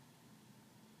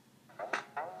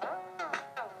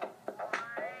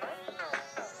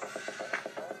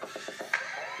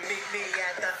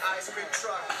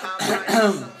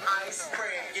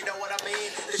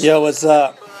Yo, what's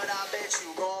up?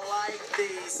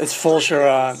 It's Full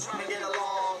Sharon.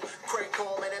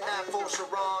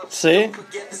 See?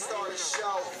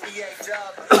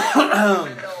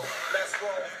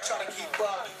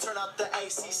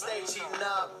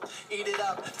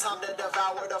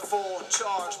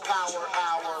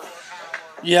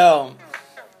 Yo,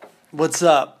 what's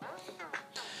up?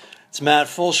 It's Matt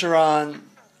Full Sharon.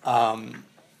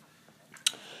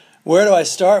 Where do I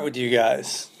start with you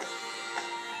guys?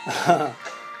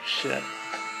 Shit.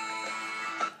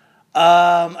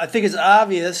 I think it's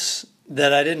obvious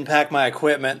that I didn't pack my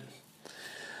equipment.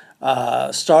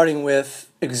 Starting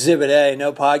with Exhibit A,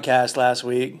 no podcast last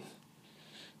week.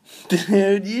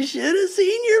 Dude, you should have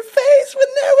seen your face when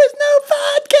there was no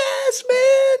podcast,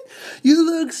 man. You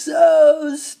look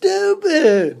so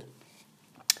stupid.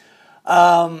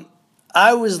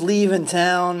 I was leaving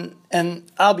town, and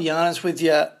I'll be honest with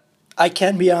you. I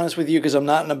can be honest with you because I'm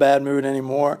not in a bad mood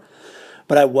anymore.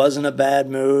 But I was in a bad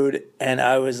mood, and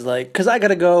I was like, because I got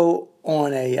to go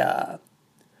on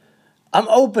I'm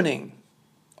opening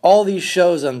all these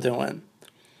shows I'm doing.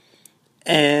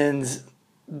 And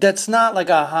that's not like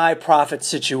a high profit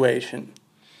situation,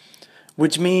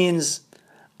 which means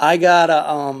I got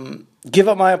to give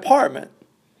up my apartment.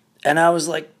 And I was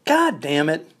like, God damn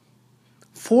it.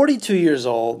 42 years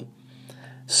old,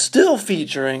 still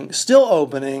featuring, still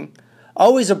opening,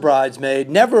 always a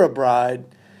bridesmaid, never a bride,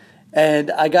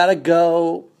 and I gotta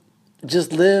go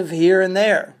just live here and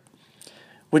there,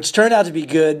 which turned out to be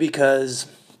good because,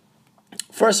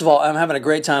 first of all, I'm having a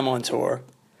great time on tour.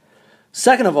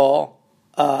 Second of all,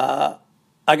 I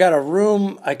got a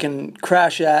room I can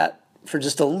crash at for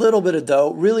just a little bit of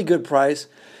dough, really good price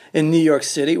in New York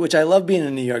City, which I love being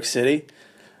in New York City.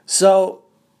 So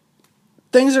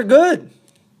things are good.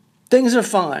 Things are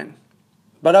fine.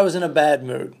 But I was in a bad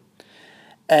mood.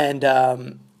 And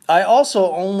I also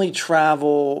only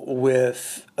travel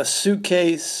with a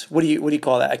suitcase. What do you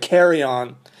call that? A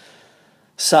carry-on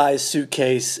size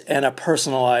suitcase and a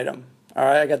personal item. All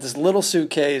right, I got this little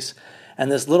suitcase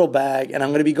and this little bag, and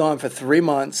I'm going to be gone for 3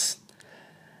 months.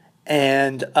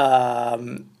 And,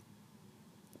 my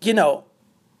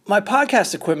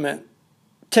podcast equipment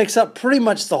takes up pretty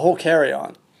much the whole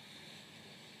carry-on.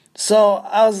 So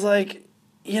I was like,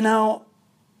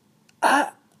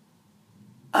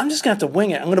 I'm just going to have to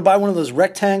wing it. I'm going to buy one of those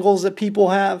rectangles that people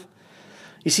have.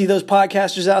 You see those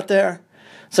podcasters out there?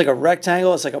 It's like a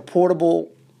rectangle. It's like a portable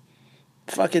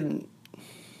fucking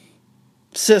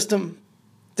system.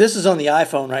 This is on the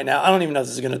iPhone right now. I don't even know if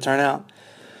this is going to turn out.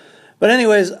 But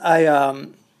anyways,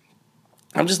 I'm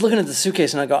just looking at the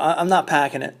suitcase and I go, I'm not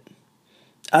packing it.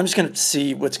 I'm just going to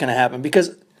see what's going to happen.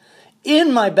 Because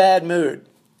in my bad mood,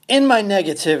 in my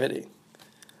negativity,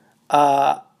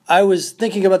 I was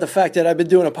thinking about the fact that I've been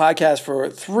doing a podcast for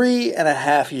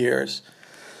 3.5 years,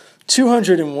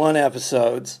 201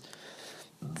 episodes,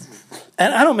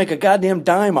 and I don't make a goddamn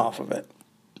dime off of it.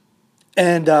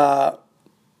 And, I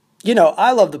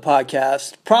love the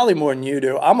podcast probably more than you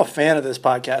do. I'm a fan of this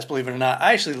podcast, believe it or not.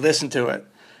 I actually listen to it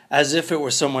as if it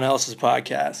were someone else's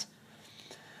podcast.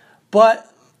 But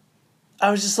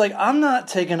I was just like, I'm not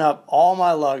taking up all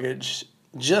my luggage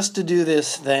just to do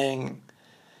this thing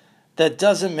that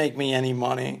doesn't make me any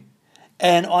money.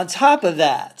 And on top of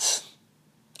that,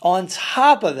 and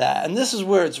this is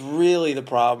where it's really the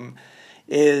problem,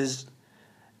 is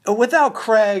without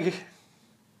Craig,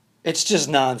 it's just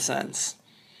nonsense.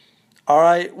 All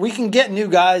right? We can get new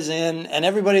guys in, and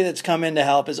everybody that's come in to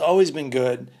help has always been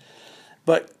good.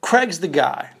 But Craig's the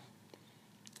guy.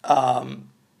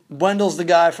 Wendell's the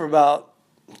guy for about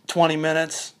 20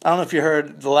 minutes. I don't know if you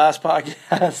heard the last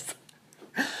podcast.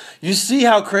 You see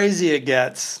how crazy it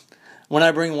gets when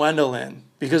I bring Wendell in.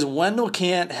 Because Wendell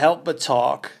can't help but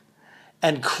talk.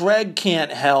 And Craig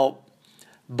can't help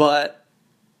but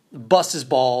bust his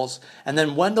balls. And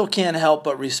then Wendell can't help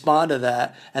but respond to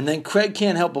that. And then Craig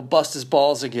can't help but bust his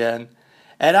balls again.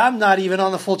 And I'm not even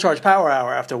on the full charge power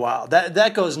hour after a while.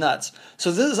 That goes nuts.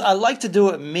 So I like to do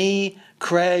it me,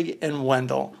 Craig, and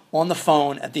Wendell on the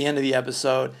phone at the end of the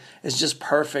episode. It's just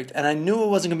perfect. And I knew I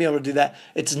wasn't going to be able to do that.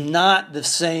 It's not the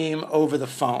same over the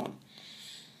phone.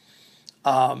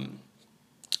 And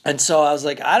so I was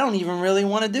like, I don't even really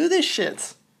want to do this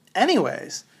shit.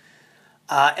 Anyways.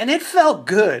 And it felt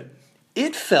good.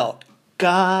 It felt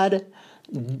goddamn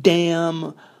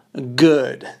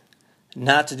good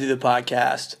not to do the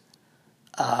podcast.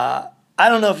 I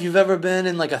don't know if you've ever been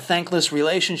in like a thankless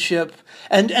relationship.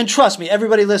 And trust me,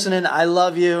 everybody listening, I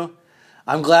love you.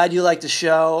 I'm glad you like the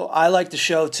show. I like the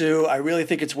show too. I really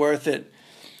think it's worth it.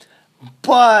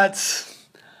 But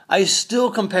I still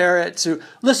compare it to,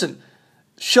 listen,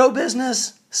 show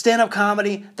business, stand-up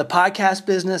comedy, the podcast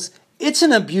business, it's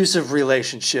an abusive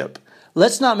relationship.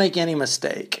 Let's not make any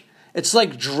mistake. It's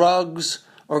like drugs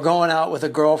or going out with a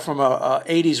girl from a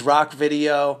 80s rock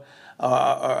video,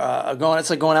 it's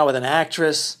like going out with an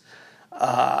actress.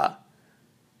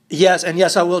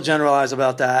 Yes, I will generalize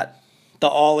about that. The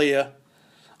Alia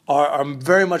are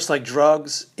very much like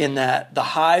drugs in that the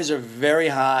highs are very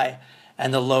high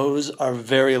and the lows are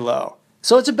very low.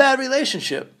 So it's a bad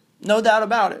relationship. No doubt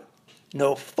about it.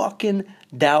 No fucking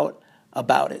doubt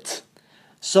about it.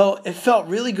 So it felt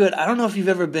really good. I don't know if you've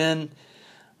ever been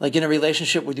like in a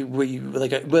relationship where you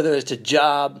like whether it's a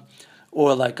job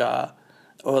or like a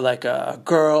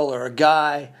girl or a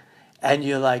guy, and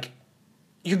you're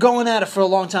going at it for a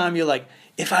long time. You're like,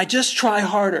 if I just try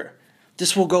harder,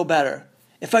 this will go better.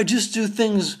 If I just do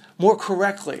things more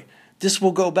correctly, this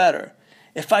will go better.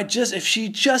 If she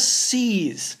just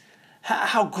sees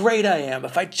how great I am,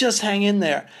 if I just hang in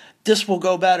there, this will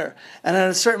go better. And at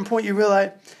a certain point, you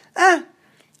realize,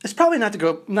 it's probably not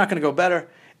going to go better.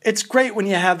 It's great when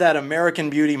you have that American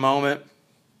Beauty moment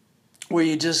where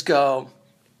you just go,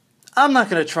 I'm not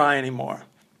going to try anymore.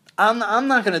 I'm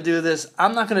not going to do this.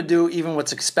 I'm not going to do even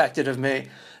what's expected of me,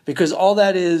 because all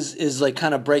that is like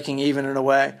kind of breaking even in a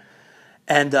way.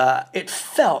 And it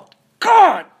felt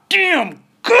goddamn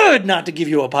good not to give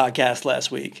you a podcast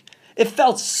last week. It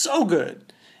felt so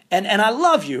good. And I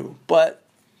love you, but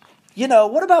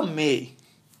what about me?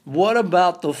 What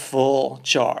about the full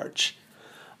charge?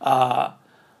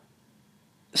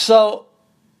 So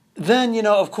then,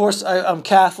 of course, I'm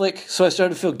Catholic, so I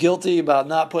started to feel guilty about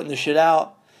not putting the shit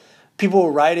out. People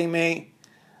were writing me.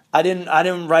 I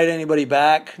didn't write anybody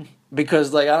back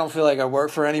because I don't feel like I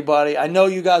work for anybody. I know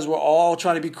you guys were all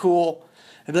trying to be cool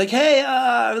and be like, hey,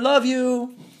 I love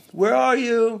you. Where are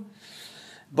you?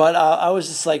 But I was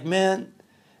just like, man,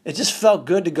 it just felt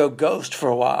good to go ghost for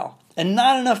a while. And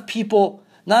not enough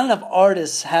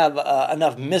artists have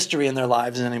enough mystery in their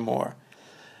lives anymore.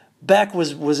 Beck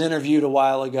was interviewed a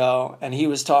while ago, and he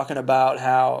was talking about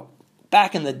how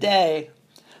back in the day,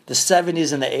 the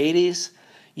 70s and the 80s,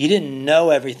 you didn't know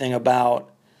everything about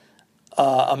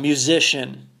a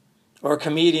musician or a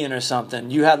comedian or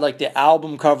something. You had the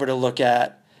album cover to look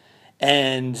at,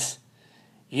 and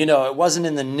it wasn't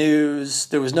in the news.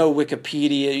 There was no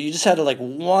Wikipedia. You just had to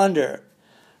wonder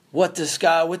what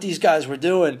these guys were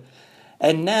doing.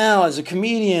 And now as a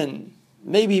comedian,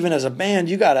 maybe even as a band,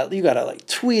 you gotta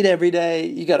tweet every day.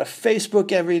 You gotta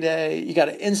Facebook every day. You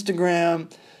gotta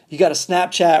Instagram. You gotta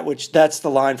Snapchat, which that's the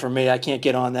line for me. I can't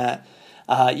get on that.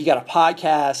 You gotta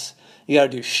podcast. You gotta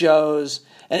do shows,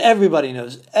 and everybody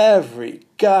knows every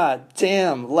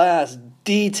goddamn last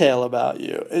detail about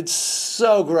you. It's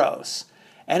so gross,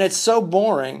 and it's so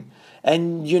boring,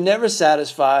 and you're never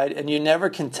satisfied, and you're never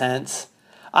content.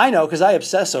 I know, because I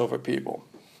obsess over people.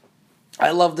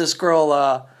 I love this girl,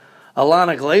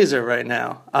 Alana Glazer, right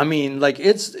now. I mean,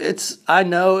 I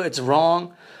know it's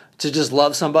wrong to just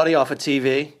love somebody off of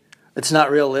TV. It's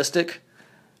not realistic,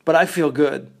 but I feel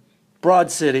good. Broad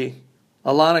City,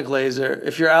 Alana Glazer,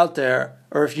 if you're out there,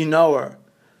 or if you know her,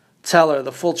 tell her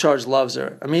the full charge loves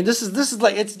her. I mean, this is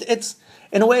it's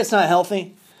in a way it's not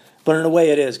healthy, but in a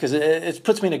way it is, because it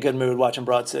puts me in a good mood watching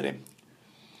Broad City.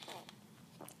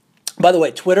 By the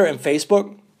way, Twitter and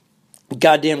Facebook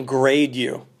goddamn grade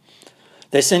you.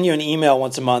 They send you an email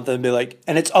once a month and be like,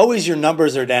 and it's always your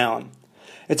numbers are down.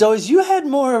 It's always, you had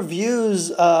more views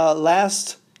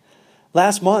last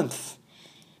month,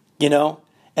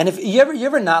 And if you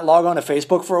ever not log on to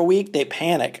Facebook for a week, they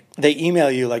panic. They email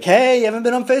you like, hey, you haven't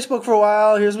been on Facebook for a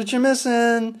while. Here's what you're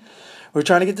missing. We're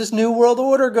trying to get this new world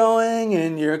order going,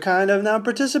 and you're kind of not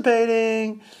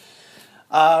participating.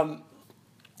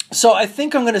 So I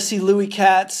think I'm going to see Louis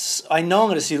Katz. I know I'm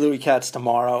going to see Louis Katz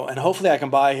tomorrow, and hopefully I can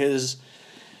buy his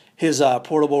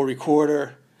portable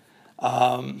recorder.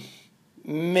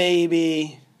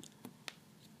 Maybe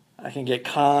I can get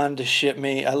Khan to ship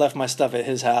me. I left my stuff at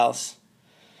his house.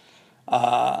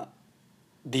 The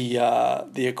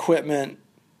equipment,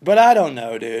 but I don't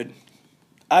know, dude.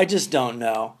 I just don't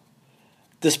know.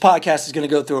 This podcast is going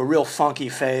to go through a real funky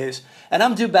phase, and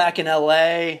I'm due back in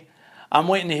LA. I'm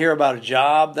waiting to hear about a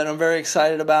job that I'm very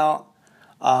excited about.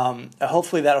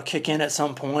 Hopefully that'll kick in at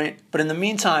some point. But in the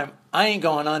meantime, I ain't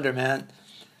going under, man.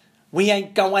 We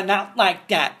ain't going out like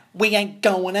that. We ain't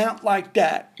going out like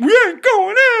that. We ain't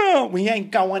going out. We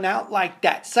ain't going out like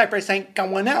that. Cypress ain't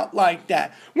going out like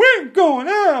that. We ain't going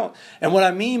out. And what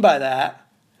I mean by that,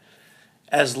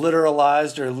 as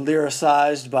literalized or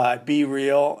lyricized by Be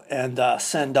Real and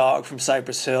Send Dog from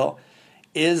Cypress Hill,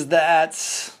 is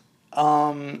that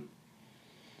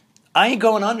I ain't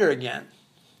going under again.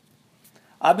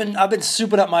 I've been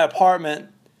souping up my apartment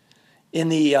in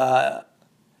the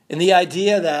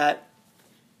idea that,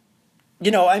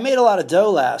 I made a lot of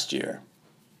dough last year,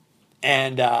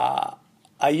 and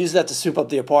I used that to soup up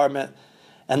the apartment.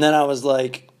 And then I was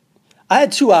like, I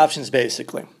had two options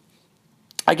basically.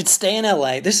 I could stay in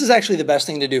LA. This is actually the best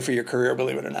thing to do for your career,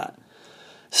 believe it or not.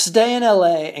 Stay in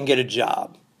LA and get a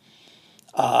job.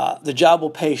 The job will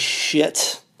pay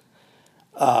shit.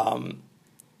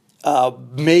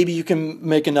 Maybe you can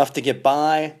make enough to get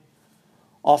by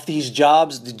off these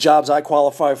jobs, the jobs I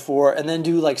qualify for, and then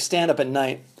do like stand-up at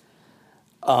night,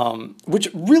 which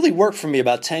really worked for me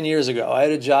about 10 years ago. I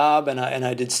had a job and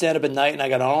I did stand-up at night, and I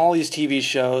got on all these TV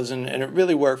shows, and it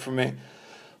really worked for me.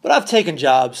 But I've taken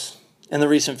jobs in the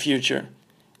recent future,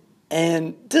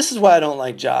 and this is why I don't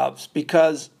like jobs,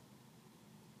 because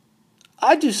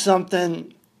I do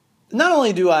something. Not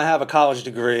only do I have a college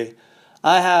degree,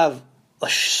 I have a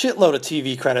shitload of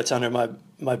TV credits under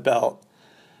my belt.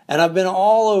 And I've been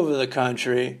all over the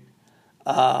country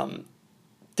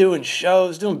doing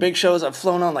shows, doing big shows. I've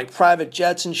flown on like private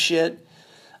jets and shit.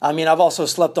 I mean, I've also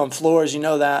slept on floors, you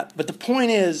know that. But the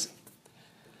point is,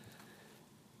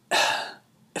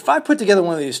 if I put together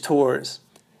one of these tours,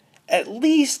 at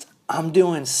least I'm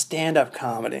doing stand-up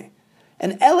comedy.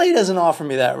 And LA doesn't offer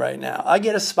me that right now. I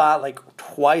get a spot like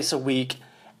twice a week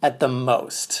at the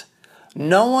most.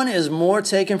 No one is more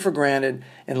taken for granted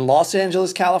in Los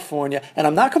Angeles, California, and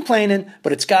I'm not complaining,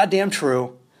 but it's goddamn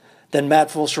true, than Matt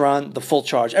Fulcheron, the Full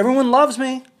Charge. Everyone loves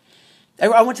me.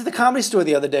 I went to the Comedy Store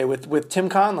the other day with Tim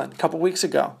Conlon a couple weeks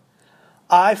ago.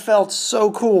 I felt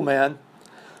so cool, man.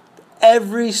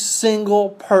 Every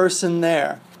single person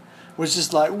there was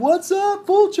just like, "What's up,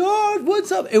 Full Charge?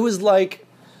 What's up?" It was like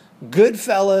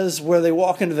Goodfellas, where they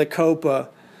walk into the Copa,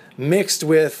 mixed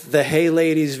with the Hey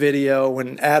Ladies video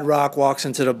when Ad Rock walks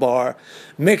into the bar,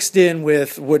 mixed in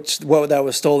with what that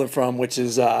was stolen from, which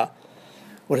is,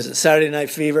 Saturday Night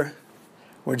Fever,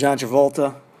 where John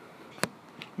Travolta,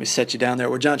 let me set you down there,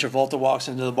 where John Travolta walks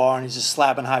into the bar and he's just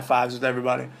slapping high fives with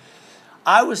everybody.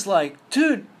 I was like,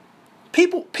 dude,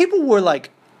 people were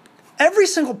like, every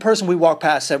single person we walked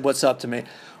past said what's up to me.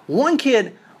 One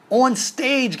kid on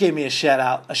stage gave me a shout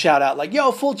out, like,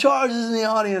 "Yo, Full Charge is in the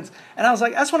audience." And I was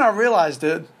like, that's when I realized,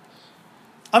 dude,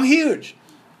 I'm huge.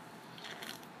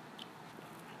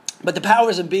 But the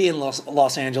powers that be in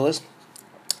Los Angeles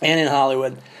and in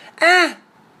Hollywood,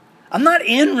 I'm not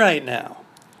in right now.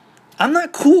 I'm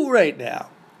not cool right now.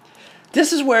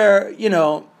 This is where,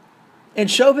 in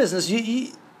show business,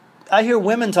 I hear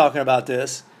women talking about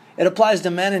this. It applies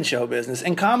to men in show business.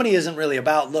 And comedy isn't really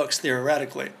about looks,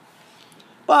 theoretically.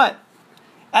 But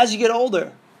as you get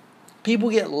older, people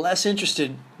get less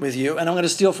interested with you. And I'm going to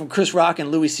steal from Chris Rock and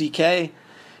Louis C.K.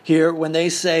 here when they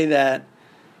say that,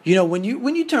 when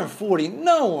you turn 40,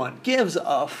 no one gives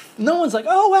a no one's like,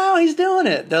 "Oh, wow, he's doing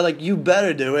it." They're like, "You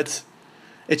better do it.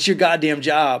 It's your goddamn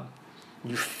job,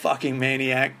 you fucking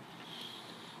maniac."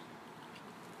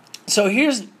 So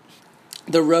here's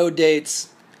the road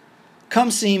dates. Come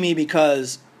see me,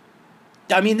 because,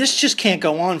 this just can't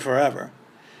go on forever.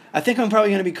 I think I'm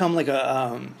probably going to become like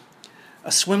a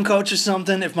swim coach or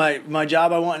something if my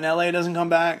job I want in LA doesn't come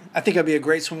back. I think I'd be a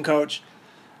great swim coach.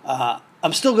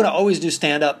 I'm still going to always do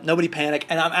stand-up. Nobody panic.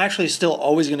 And I'm actually still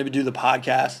always going to do the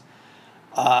podcast.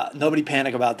 Nobody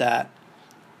panic about that.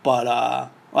 But I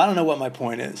don't know what my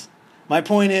point is. My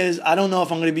point is, I don't know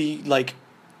if I'm going to be like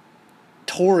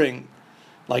touring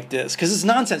like this, because it's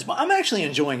nonsense. But I'm actually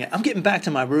enjoying it. I'm getting back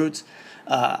to my roots.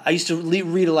 I used to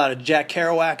read a lot of Jack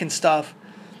Kerouac and stuff.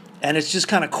 And it's just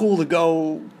kind of cool to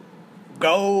go,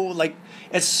 like,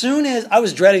 as soon as, I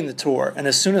was dreading the tour, and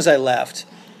as soon as I left,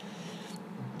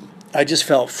 I just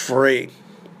felt free.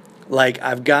 Like,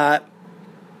 I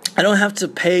don't have to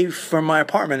pay for my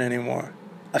apartment anymore.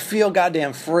 I feel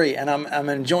goddamn free, and I'm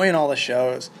enjoying all the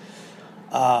shows.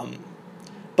 But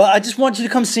I just want you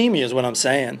to come see me is what I'm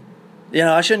saying.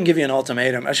 I shouldn't give you an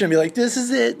ultimatum. I shouldn't be like, "This is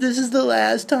it. This is the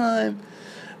last time."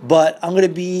 But I'm going to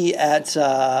be at,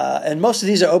 and most of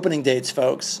these are opening dates,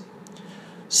 folks.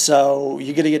 So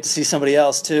you're going to get to see somebody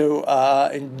else, too.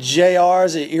 In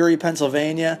JR's at Erie,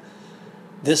 Pennsylvania,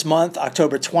 this month,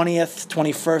 October 20th,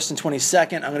 21st, and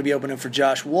 22nd, I'm going to be opening for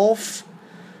Josh Wolf,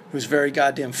 who's very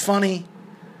goddamn funny.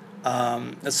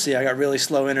 Let's see, I got really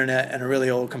slow internet and a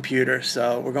really old computer.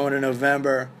 So we're going to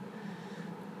November.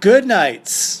 Good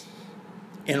nights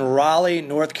in Raleigh,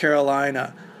 North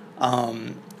Carolina.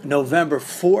 November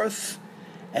 4th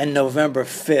and November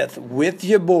 5th with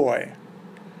your boy,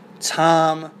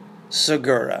 Tom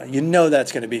Segura. You know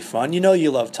that's going to be fun. You know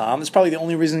you love Tom. It's probably the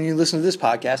only reason you listen to this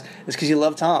podcast is because you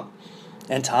love Tom.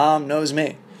 And Tom knows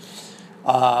me.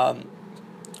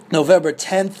 November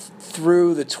 10th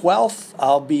through the 12th,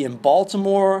 I'll be in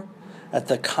Baltimore at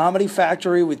the Comedy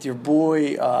Factory with your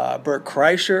boy Bert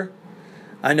Kreischer.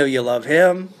 I know you love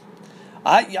him.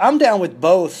 I'm down with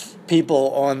both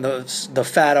people on the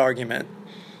fat argument,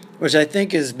 which I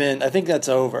think that's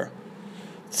over.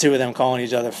 Two of them calling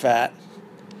each other fat.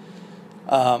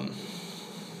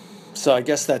 So I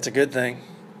guess that's a good thing.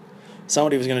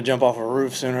 Somebody was going to jump off a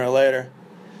roof sooner or later.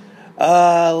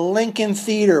 Lincoln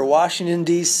Theater, Washington,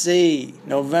 D.C.,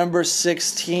 November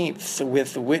 16th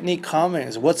with Whitney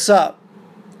Cummings. What's up?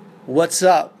 What's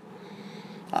up?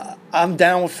 I'm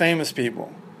down with famous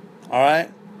people. All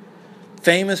right?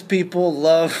 Famous people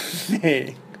love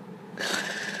me.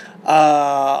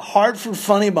 Hartford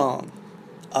Funny Bone,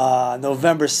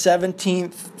 November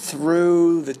 17th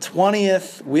through the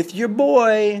 20th with your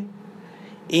boy,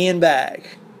 Ian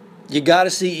Bagg. You got to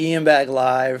see Ian Bagg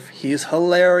live. He's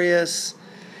hilarious.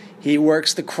 He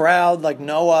works the crowd like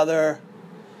no other.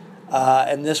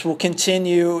 And this will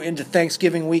continue into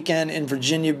Thanksgiving weekend in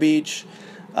Virginia Beach,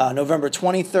 November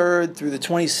 23rd through the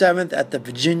 27th at the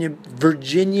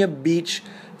Virginia Beach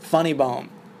Funny Bone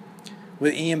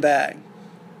with Ian Bagg.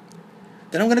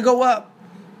 Then I'm going to go up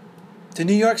to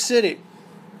New York City,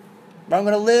 where I'm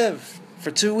going to live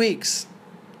for 2 weeks.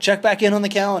 Check back in on the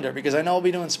calendar because I know I'll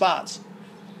be doing spots.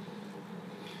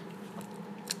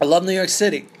 I love New York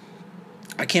City.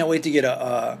 I can't wait to get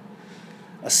a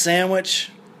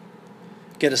sandwich,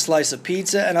 get a slice of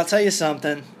pizza, and I'll tell you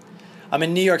something. I'm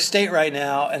in New York State right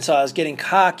now, and so I was getting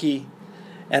cocky,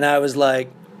 and I was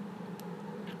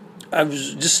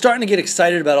just starting to get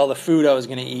excited about all the food I was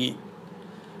going to eat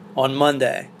on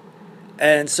Monday.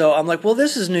 And so I'm like, well,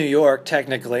 this is New York,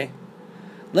 technically.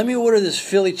 Let me order this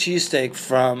Philly cheesesteak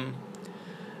from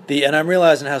and I'm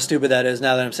realizing how stupid that is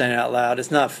now that I'm saying it out loud. It's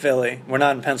not Philly. We're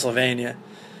not in Pennsylvania.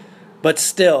 But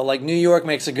still, like, New York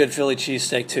makes a good Philly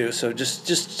cheesesteak too, so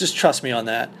just trust me on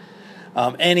that.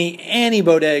 Any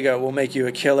bodega will make you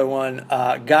a killer one.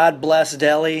 God Bless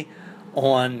Deli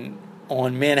on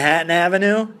Manhattan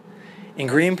Avenue in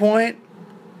Greenpoint.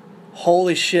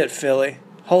 Holy shit, Philly.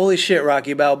 Holy shit,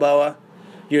 Rocky Balboa.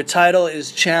 Your title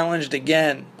is challenged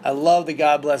again. I love the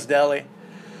God Bless Deli.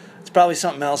 It's probably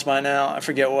something else by now. I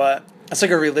forget what. It's like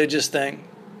a religious thing.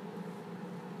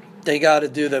 They got to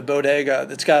do the bodega.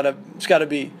 It's got to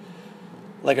be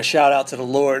like a shout out to the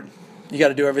Lord. You got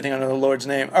to do everything under the Lord's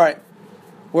name. All right.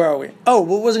 Where are we? Oh,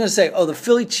 what was I going to say? Oh, the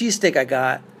Philly cheesesteak I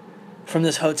got from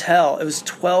this hotel. It was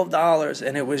 $12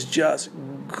 and it was just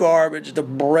garbage. The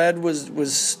bread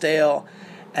was stale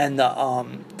and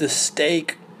the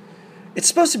steak, it's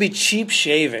supposed to be cheap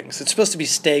shavings. It's supposed to be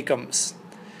steakums.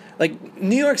 Like,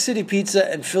 New York City pizza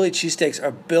and Philly cheesesteaks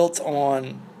are built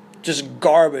on just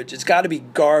garbage. It's got to be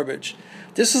garbage.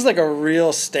 This was like a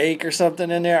real steak or something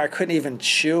in there. I couldn't even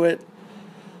chew it.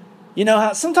 You know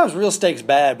how sometimes real steak's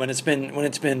bad when it's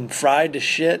been fried to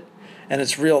shit and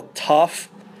it's real tough.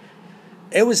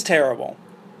 It was terrible.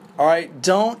 All right,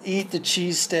 don't eat the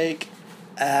cheesesteak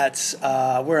at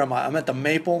where am I? I'm at the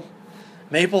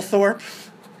Maplethorpe.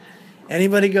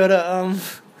 Anybody go to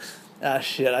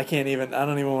shit, I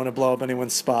don't even want to blow up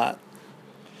anyone's spot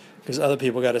because other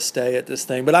people got to stay at this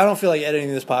thing. But I don't feel like editing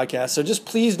this podcast, so just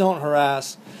please don't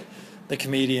harass the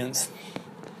comedians.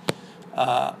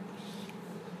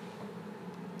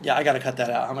 Yeah, I got to cut that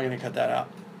out. How am I going to cut that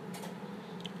out?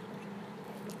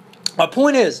 My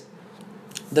point is,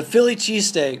 the Philly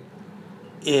cheesesteak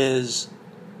is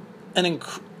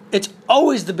it's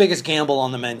always the biggest gamble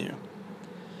on the menu.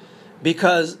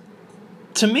 Because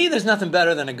to me, there's nothing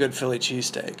better than a good Philly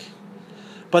cheesesteak.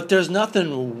 But there's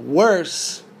nothing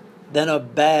worse than a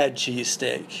bad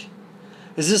cheesesteak.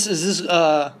 Is this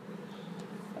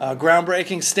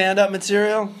groundbreaking stand-up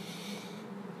material?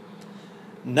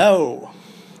 No.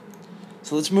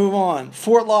 So let's move on.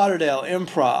 Fort Lauderdale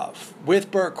Improv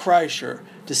with Bert Kreischer,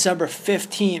 December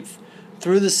 15th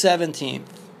through the 17th.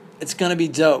 It's going to be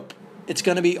dope. It's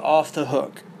going to be off the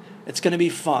hook. It's going to be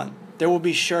fun. There will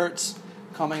be shirts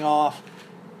coming off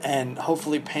and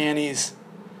hopefully panties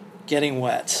getting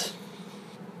wet.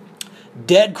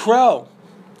 Dead Crow,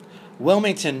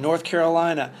 Wilmington, North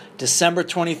Carolina, December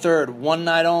 23rd, one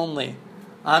night only.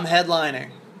 I'm headlining.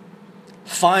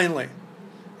 Finally.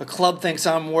 The club thinks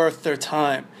I'm worth their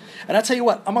time. And I tell you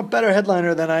what, I'm a better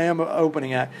headliner than I am an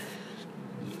opening act.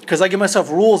 Because I give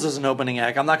myself rules as an opening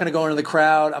act. I'm not going to go into the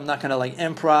crowd. I'm not going to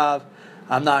improv.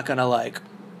 I'm not going to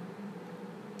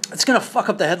it's going to fuck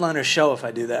up the headliner's show if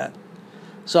I do that.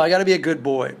 So I got to be a good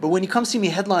boy. But when you come see me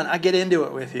headline, I get into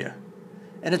it with you.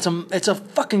 And it's a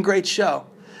fucking great show.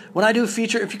 When I do a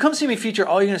feature, if you come see me feature,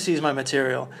 all you're going to see is my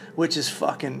material, which is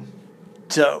fucking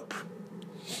dope.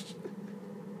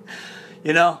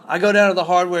 You know, I go down to the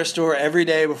hardware store every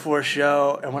day before a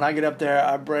show, and when I get up there,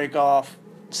 I break off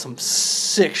some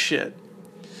sick shit.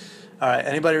 All right,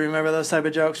 anybody remember those type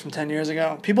of jokes from 10 years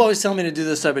ago? People always tell me to do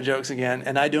those type of jokes again,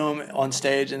 and I do them on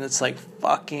stage, and it's like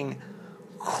fucking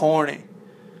corny.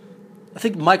 I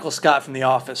think Michael Scott from The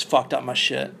Office fucked up my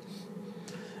shit.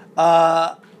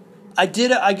 I'm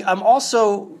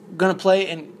also going to play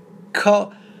in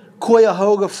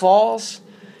Cuyahoga Falls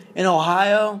in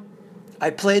Ohio. I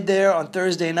played there on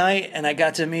Thursday night, and I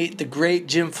got to meet the great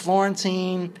Jim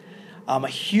Florentine. I'm a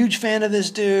huge fan of this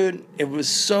dude. It was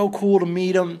so cool to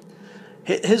meet him.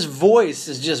 His voice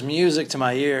is just music to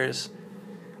my ears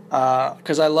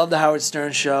because I love the Howard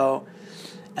Stern show,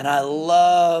 and I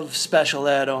love special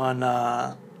ed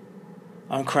on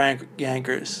Crank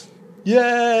Yankers.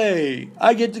 Yay!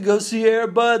 I get to go see Air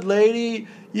Bud, lady.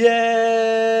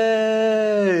 Yay!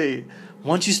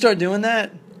 Once you start doing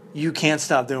that, you can't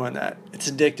stop doing that. It's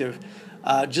addictive.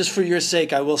 Just for your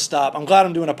sake, I will stop. I'm glad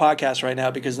I'm doing a podcast right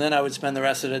now because then I would spend the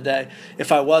rest of the day,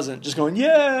 if I wasn't, just going,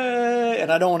 yay!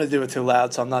 And I don't want to do it too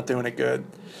loud, so I'm not doing it good.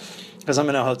 Because I'm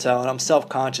in a hotel and I'm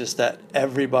self-conscious that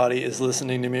everybody is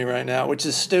listening to me right now, which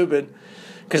is stupid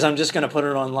because I'm just going to put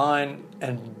it online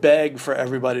and beg for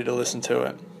everybody to listen to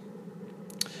it.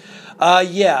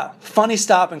 Funny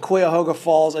stop in Cuyahoga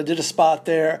Falls. I did a spot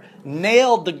there.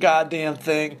 Nailed the goddamn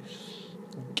thing.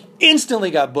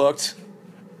 Instantly got booked.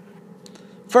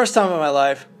 First time in my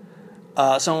life.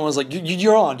 Someone was like,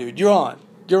 you're on, dude. You're on.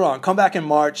 Come back in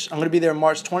March. I'm going to be there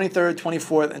March 23rd,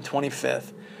 24th, and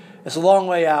 25th. It's a long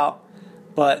way out,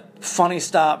 but funny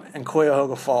stop in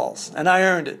Cuyahoga Falls. And I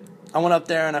earned it. I went up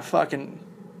there and I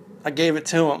gave it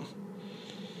to him.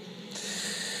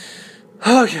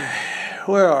 Okay.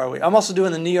 Where are we? I'm also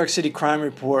doing the New York City Crime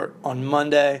Report on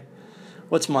Monday.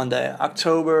 What's Monday?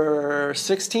 October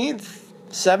 16th?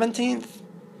 17th?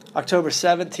 October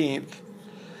 17th.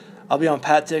 I'll be on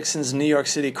Pat Dixon's New York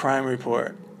City Crime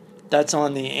Report. That's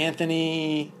on the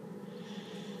Anthony...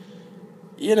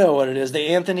 You know what it is. The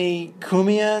Anthony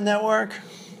Cumia Network.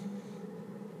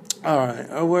 All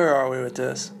right. Where are we with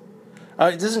this? All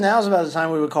right, now's about the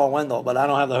time we would call Wendell, but I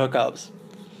don't have the hookups.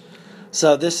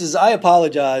 So I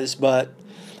apologize, but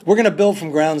we're going to build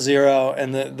from ground zero,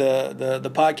 and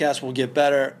the podcast will get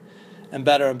better and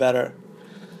better and better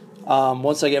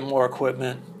once I get more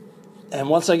equipment. And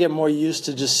once I get more used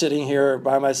to just sitting here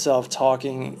by myself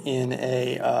talking in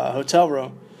a hotel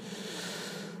room.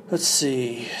 Let's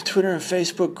see. Twitter and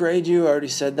Facebook grade you. I already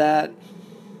said that.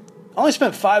 I only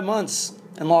spent 5 months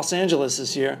in Los Angeles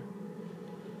this year.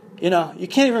 You know, you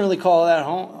can't even really call that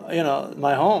home,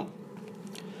 my home.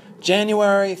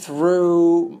 January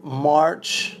through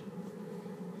March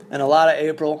and a lot of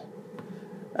April,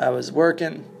 I was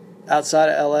working outside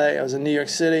of LA. I was in New York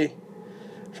City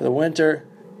for the winter.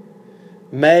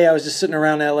 May, I was just sitting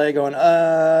around LA going,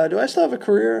 do I still have a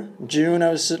career? June, I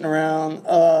was sitting around,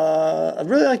 I'd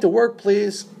really like to work,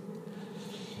 please.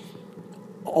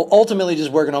 Ultimately,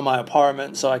 just working on my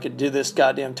apartment so I could do this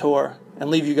goddamn tour and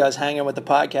leave you guys hanging with the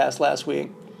podcast last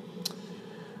week.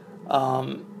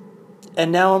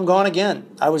 And now I'm gone again.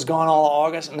 I was gone all of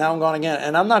August, and now I'm gone again.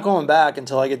 And I'm not going back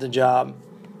until I get the job.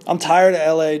 I'm tired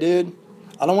of LA, dude.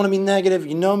 I don't want to be negative.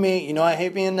 You know me. You know I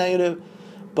hate being negative.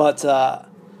 But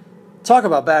talk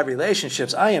about bad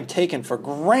relationships. I am taken for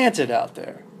granted out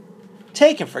there.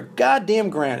 Taken for goddamn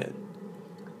granted.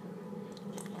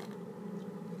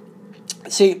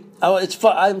 See,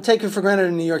 I'm taken for granted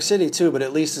in New York City too, but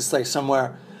at least it's like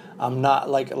somewhere I'm not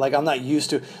like I'm not used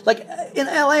to. Like in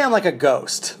LA, I'm like a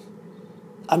ghost.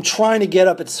 I'm trying to get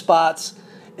up at spots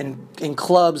in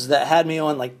clubs that had me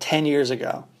on like 10 years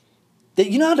ago.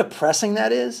 You know how depressing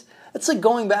that is? It's like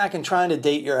going back and trying to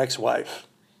date your ex-wife.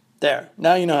 There.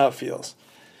 Now you know how it feels.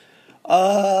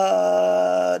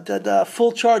 The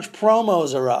full charge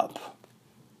promos are up.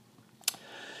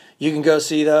 You can go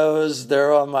see those.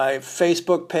 They're on my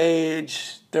Facebook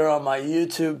page. They're on my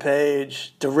YouTube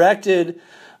page. Directed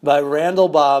by Randall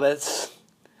Bobbitz.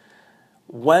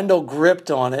 Wendell gripped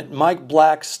on it. Mike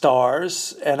Black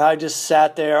stars. And I just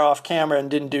sat there off camera and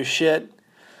didn't do shit.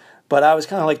 But I was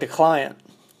kind of like the client.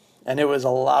 And it was a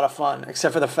lot of fun.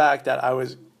 Except for the fact that I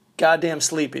was goddamn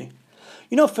sleepy.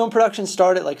 You know, film production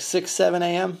started at like 6, 7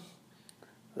 a.m.?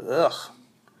 Ugh.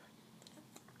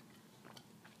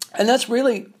 And that's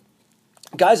really...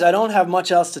 Guys, I don't have much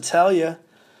else to tell you.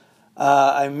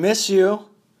 I miss you.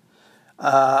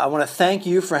 I want to thank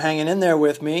you for hanging in there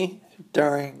with me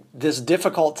during this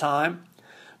difficult time.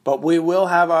 But we will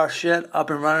have our shit up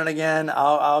and running again.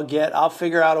 I'll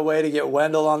figure out a way to get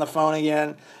Wendell on the phone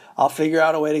again. I'll figure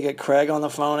out a way to get Craig on the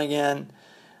phone again.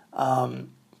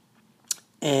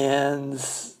 And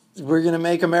we're going to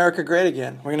make America great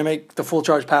again. We're going to make the Full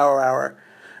Charge Power Hour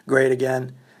great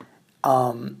again.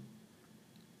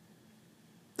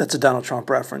 That's a Donald Trump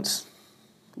reference,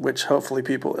 which hopefully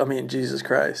Jesus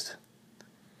Christ.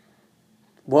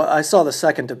 Well, I saw the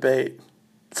second debate.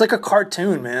 It's like a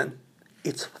cartoon, man.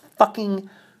 It's fucking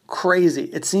crazy.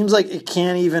 It seems like it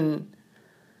can't even...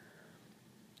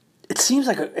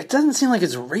 It doesn't seem like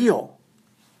it's real.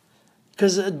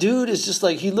 Because a dude is just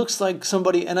like, he looks like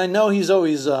somebody, and I know he's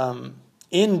always in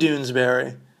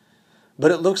Doonesbury,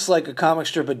 but it looks like a comic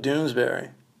strip of Doonesbury.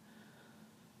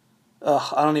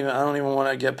 Ugh, I don't even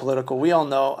want to get political. We all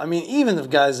know. I mean, even the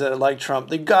guys that like Trump,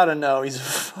 they gotta know he's a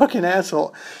fucking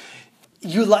asshole.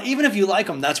 Even if you like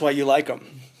him, that's why you like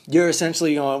him. You're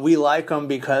essentially going, we like him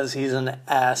because he's an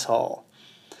asshole.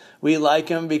 We like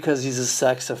him because he's a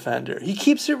sex offender. He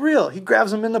keeps it real. He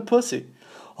grabs him in the pussy.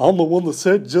 I'm the one that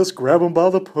said just grab him by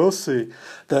the pussy.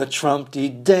 The Trumpty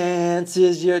dance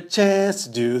is your chance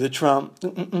to do the Trump.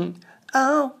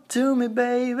 Oh, to me,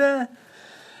 baby.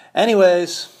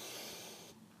 Anyways,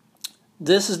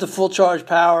 this is the Full Charge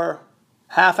Power.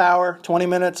 Half hour, 20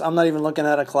 minutes. I'm not even looking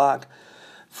at a clock.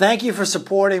 Thank you for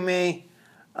supporting me.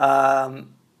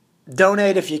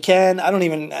 Donate if you can. I don't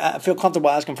even feel comfortable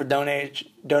asking for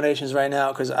donations right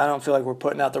now because I don't feel like we're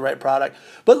putting out the right product.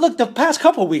 But look, the past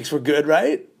couple weeks were good,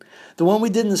 right? The one we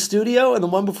did in the studio and the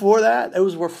one before that,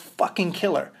 those were fucking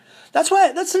killer. That's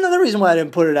another reason why I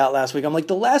didn't put it out last week. I'm like,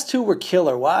 the last two were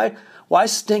killer. Why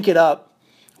stink it up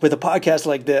with a podcast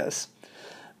like this?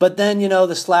 But then,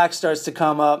 the slack starts to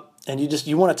come up and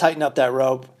you want to tighten up that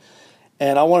rope.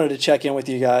 And I wanted to check in with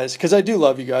you guys because I do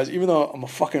love you guys, even though I'm a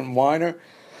fucking whiner.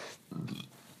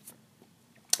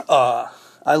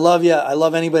 I love you. I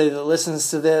love anybody that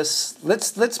listens to this.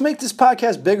 Let's make this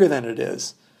podcast bigger than it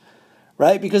is,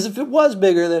 right? Because if it was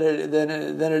bigger than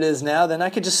it is now, then I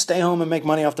could just stay home and make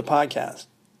money off the podcast.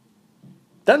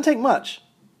 Doesn't take much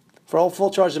for old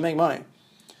Full Charge to make money.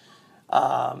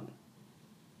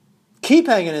 Keep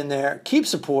hanging in there. Keep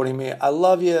supporting me. I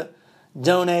love you.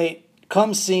 Donate.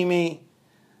 Come see me.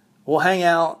 We'll hang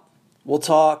out. We'll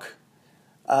talk.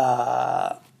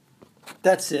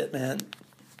 That's it, man.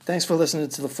 Thanks for listening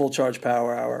to the Full Charge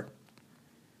Power Hour.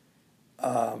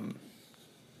 I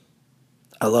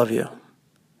love you.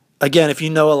 Again, if you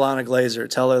know Alana Glazer,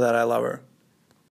 tell her that I love her.